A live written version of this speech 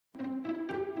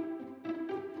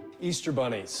Easter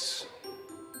bunnies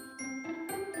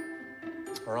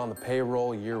are on the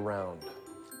payroll year-round.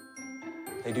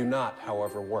 They do not,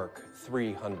 however, work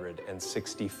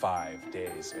 365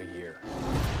 days a year.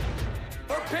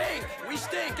 We're pink, we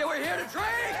stink, and we're here to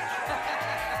drink!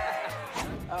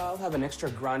 I'll have an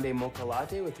extra grande mocha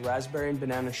latte with raspberry and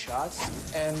banana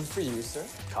shots. And for you, sir?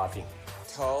 Coffee.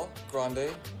 Tall,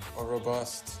 grande, or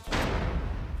robust?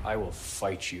 I will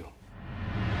fight you.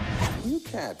 You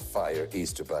can't fire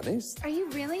Easter bunnies. Are you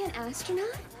really an astronaut?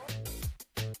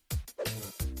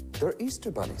 They're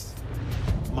Easter bunnies.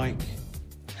 Mike,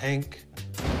 Hank,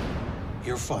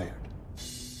 you're fired.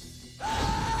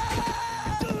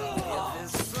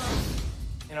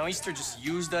 You know, Easter just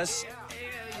used us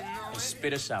and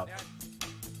spit us out.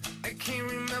 I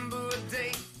can't remember a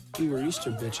day We were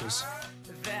Easter bitches.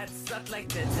 that sucked like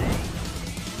that day.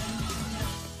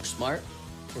 We're smart,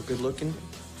 we're good looking,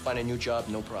 find a new job,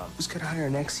 no problem. Who's gonna hire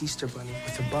an ex-Easter bunny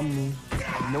with a bum knee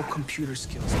and no computer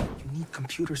skills? You need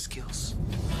computer skills.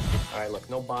 All right, look,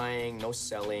 no buying, no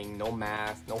selling, no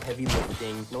math, no heavy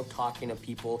lifting, no talking to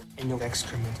people, and no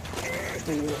excrement.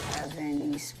 Do you have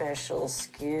any special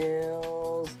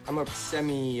skills? I'm a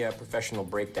semi-professional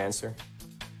break dancer.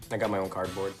 I got my own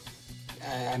cardboard.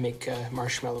 I make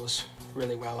marshmallows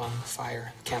really well on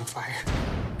fire, campfire.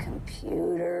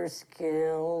 Computer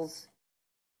skills?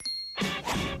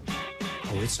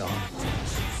 Oh, it's on.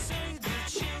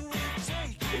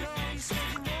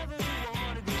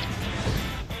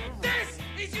 This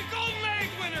is your golden egg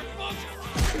winner, folks!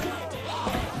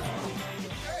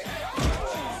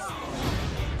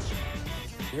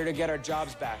 We're here to get our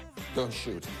jobs back. Don't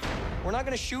shoot. We're not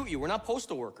gonna shoot you. We're not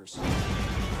postal workers.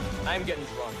 I'm getting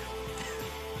drunk.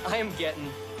 I am getting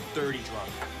dirty drunk.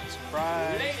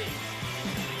 Surprise.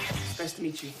 Ladies! Nice to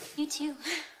meet you. You too.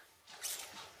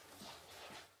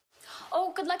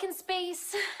 Oh, good luck in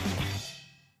space.